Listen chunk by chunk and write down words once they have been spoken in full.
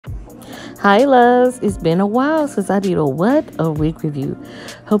Hi loves, it's been a while since I did a wig review.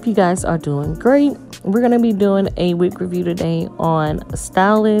 Hope you guys are doing great. We're going to be doing a wig review today on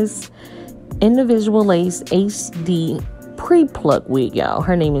Stylist Individual Lace HD pre-plucked wig, y'all.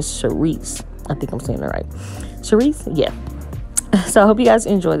 Her name is Sheree. I think I'm saying it right. Sheree? Yeah. So I hope you guys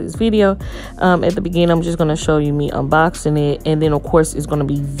enjoy this video. At the beginning, I'm just going to show you me unboxing it. And then, of course, it's going to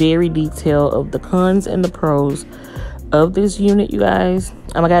be very detailed of the cons and the pros of this unit, you guys.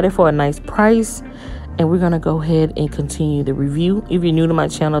 I got it for a nice price. And we're going to go ahead and continue the review. If you're new to my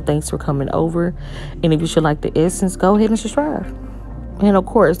channel, thanks for coming over. And if you should like the essence, go ahead and subscribe. And, of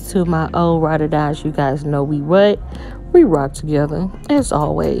course, to my old ride or dies, you guys know we rock together, as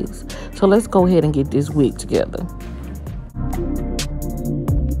always. So let's go ahead and get this wig together.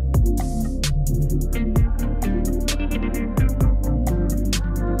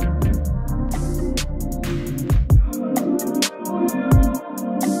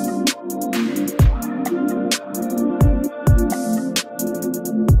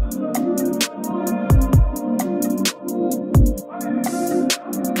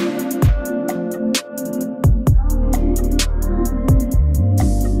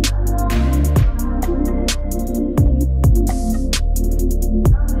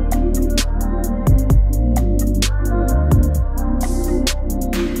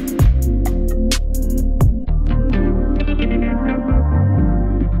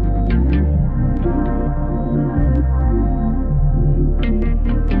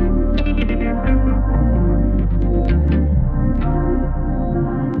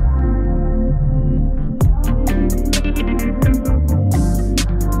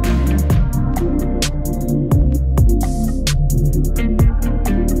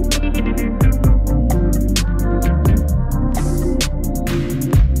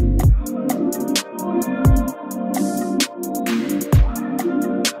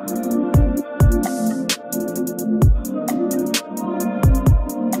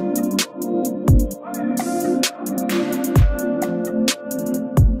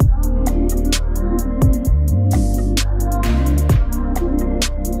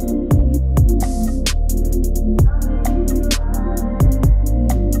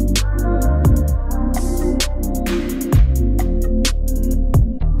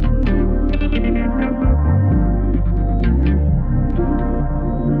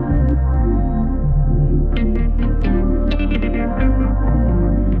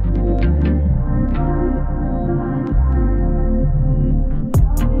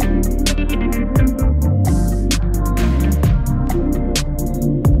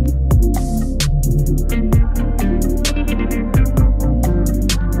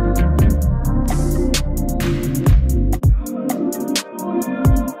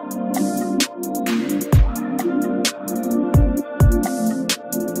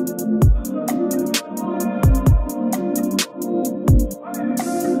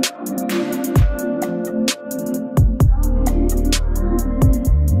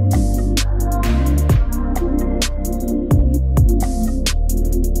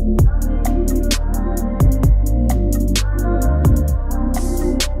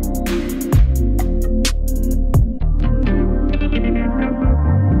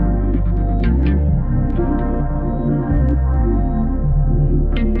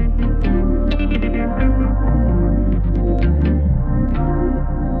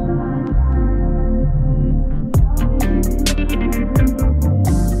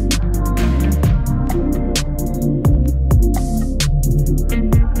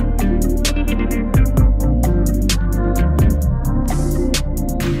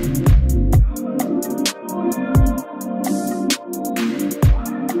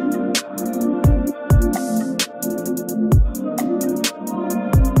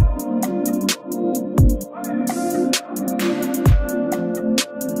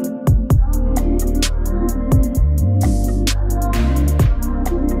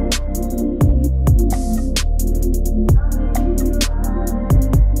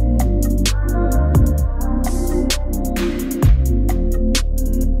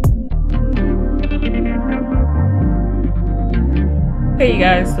 Okay, you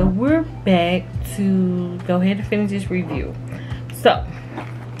guys, so we're back to go ahead and finish this review. So,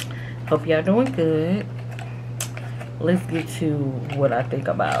 hope y'all doing good. Let's get to what I think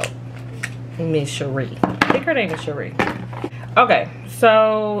about Miss Sheree. I think her name is Sheree. Okay,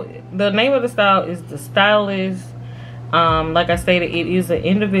 so the name of the style is the Stylist. Like I stated, it is an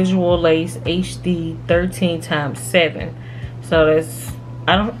individual lace HD 13x7. So that's,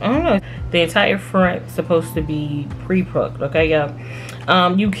 I don't know. The entire front is supposed to be pre-plucked, okay, y'all?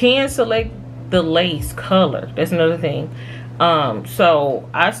 You can select the lace color. That's another thing. So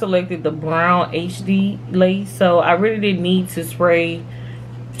I selected the brown HD lace, so I really didn't need to spray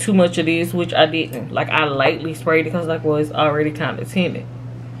too much of this, which I didn't. Like, I lightly sprayed it because, like, well, it's already kind of tinted.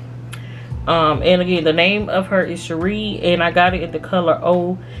 And again, the name of her is Sheree, and I got it in the color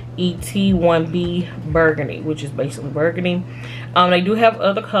OET1B Burgundy, which is basically burgundy. They do have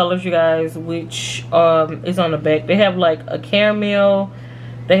other colors, you guys, which is on the back. They have like a caramel,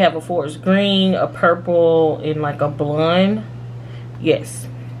 they have a forest green, a purple, and like a blonde. Yes.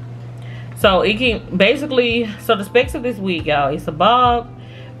 So it can basically, so the specs of this wig, y'all, it's a bob.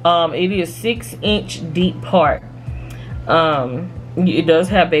 It is 6-inch deep part. It does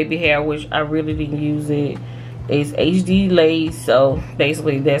have baby hair, which I really didn't use it. It's HD lace, so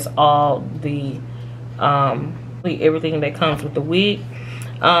basically that's all the everything that comes with the wig.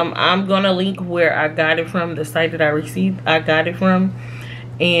 I'm gonna link where I got it from, the site that I got it from.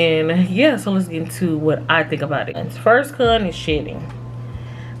 And yeah, so let's get into what I think about it. First con is shedding.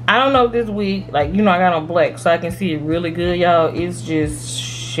 I don't know if this wig, like, you know, I got on black so I can see it really good, y'all. It's just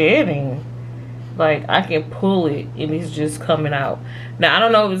shedding. Like, I can pull it and it's just coming out. Now, I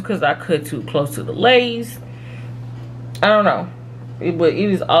don't know if it's because I cut too close to the lace. I don't know. But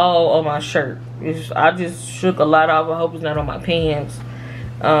it is all on my shirt. I just shook a lot off. I hope it's not on my pants.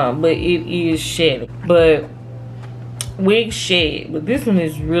 But it is shedding. But wigs shed. But this one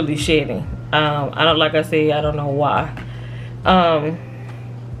is really shedding. I don't, like I said, I don't know why.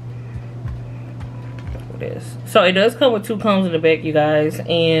 So it does come with 2 combs in the back, you guys.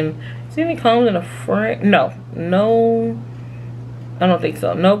 And is there any combs in the front? No, I don't think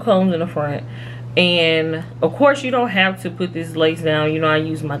so. No combs in the front. And of course, you don't have to put this lace down. You know, I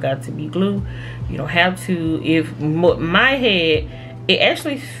use my got to be glue. You don't have to. If my head, it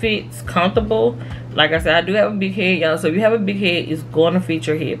actually fits comfortable. Like I said, I do have a big head, y'all. So if you have a big head, it's going to fit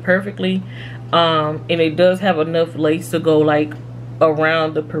your head perfectly. And it does have enough lace to go like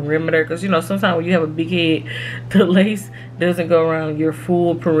around the perimeter, because you know sometimes when you have a big head, the lace doesn't go around your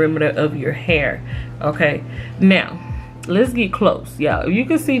full perimeter of your hair. Okay, now let's get close, y'all. You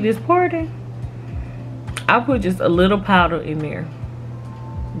can see this parting. I put just a little powder in there.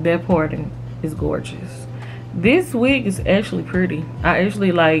 That parting is gorgeous. This wig is actually pretty. I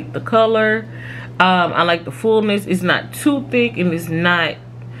actually like the color. I like the fullness. It's not too thick, and it's not,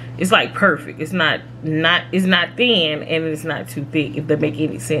 it's like perfect. It's not thin, and it's not too thick, if that make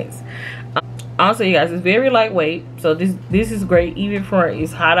any sense. Also, you guys, it's very lightweight, so this is great. Even for,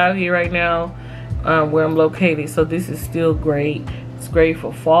 it's hot out here right now where I'm located, so this is still great. It's great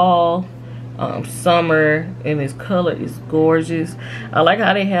for fall, summer, and this color is gorgeous. I like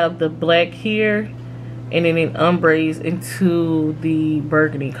how they have the black here, and then it ombres into the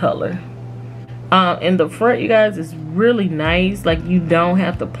burgundy color. In the front, you guys, is really nice. Like, you don't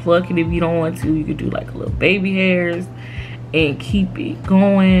have to pluck it if you don't want to. You could do like little baby hairs and keep it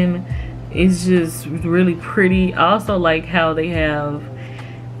going. It's just really pretty. I also like how they have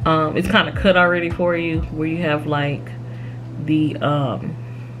it's kind of cut already for you, where you have like the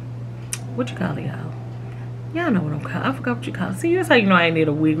what you call it, y'all? Y'all know what I'm calling. I forgot what you call it. See, that's how you know I ain't did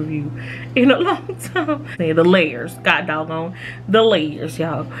a wig review in a long time. The layers, god doggone, the layers,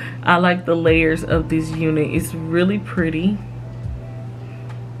 y'all. I like the layers of this unit. It's really pretty.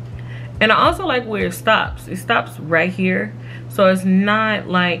 And I also like where it stops. It stops right here. So it's not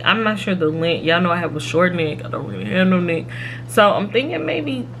like, I'm not sure the length. Y'all know I have a short neck. I don't really have no neck. So I'm thinking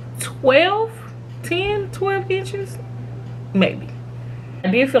maybe 12 inches, maybe. I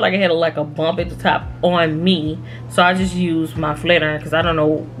did feel like I had like a bump at the top on me, so I just used my flat iron because I don't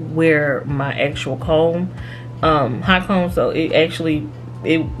know where my actual comb, hot comb, so it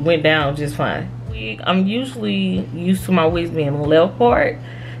went down just fine. I'm usually used to my wigs being left part,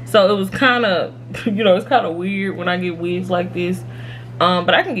 so it was kind of, you know, it's kind of weird when I get wigs like this,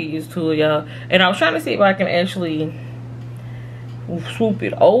 but I can get used to it, y'all. And I was trying to see if I can actually swoop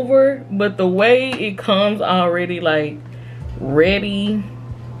it over, but the way it comes already like ready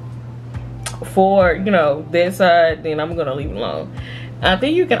for, you know, that side, then I'm gonna leave it alone. I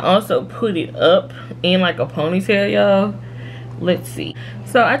think you can also put it up in like a ponytail, y'all. Let's see.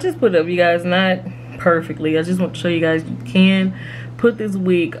 So I just put it up, you guys, not perfectly. I just want to show you guys you can put this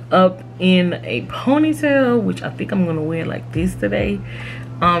wig up in a ponytail, which I think I'm gonna wear like this today.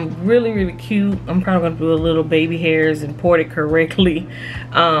 Really cute. I'm probably gonna do a little baby hairs and port it correctly.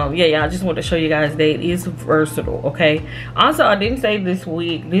 Yeah, I just want to show you guys that it is versatile. Okay, also I didn't say this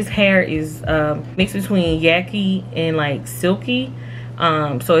wig, this hair is mixed between yaki and like silky,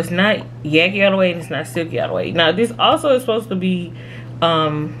 so it's not yaki all the way and it's not silky all the way. Now this also is supposed to be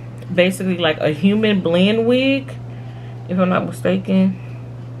basically like a human blend wig, if I'm not mistaken.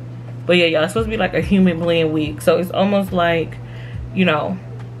 But yeah, y'all, it's supposed to be like a human blend wig, so it's almost like, you know,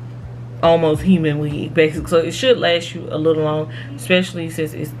 almost human wig basically, so it should last you a little long, especially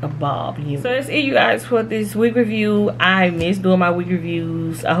since it's a bob. So that's it, you guys, for this wig review. I miss doing my wig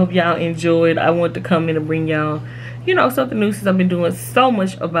reviews. I hope y'all enjoyed. I wanted to come in and bring y'all, you know, something new, since I've been doing so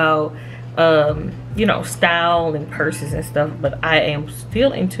much about you know, style and purses and stuff, but I am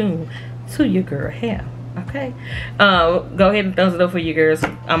still in tune to your girl hair. Okay, go ahead and thumbs it up for you girls.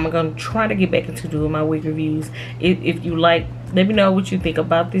 I'm gonna try to get back into doing my wig reviews. If you like, let me know what you think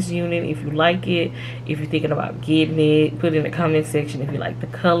about this unit. If you like it, if you're thinking about getting it, put it in the comment section if you like the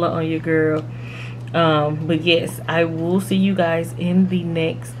color on your girl. But yes, I will see you guys in the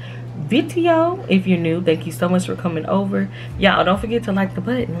next video. If you're new, thank you so much for coming over. Y'all, don't forget to like the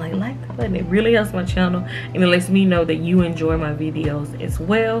button. Like the button. It really helps my channel, and it lets me know that you enjoy my videos as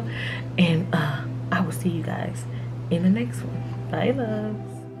well. And I will see you guys in the next one. Bye, love.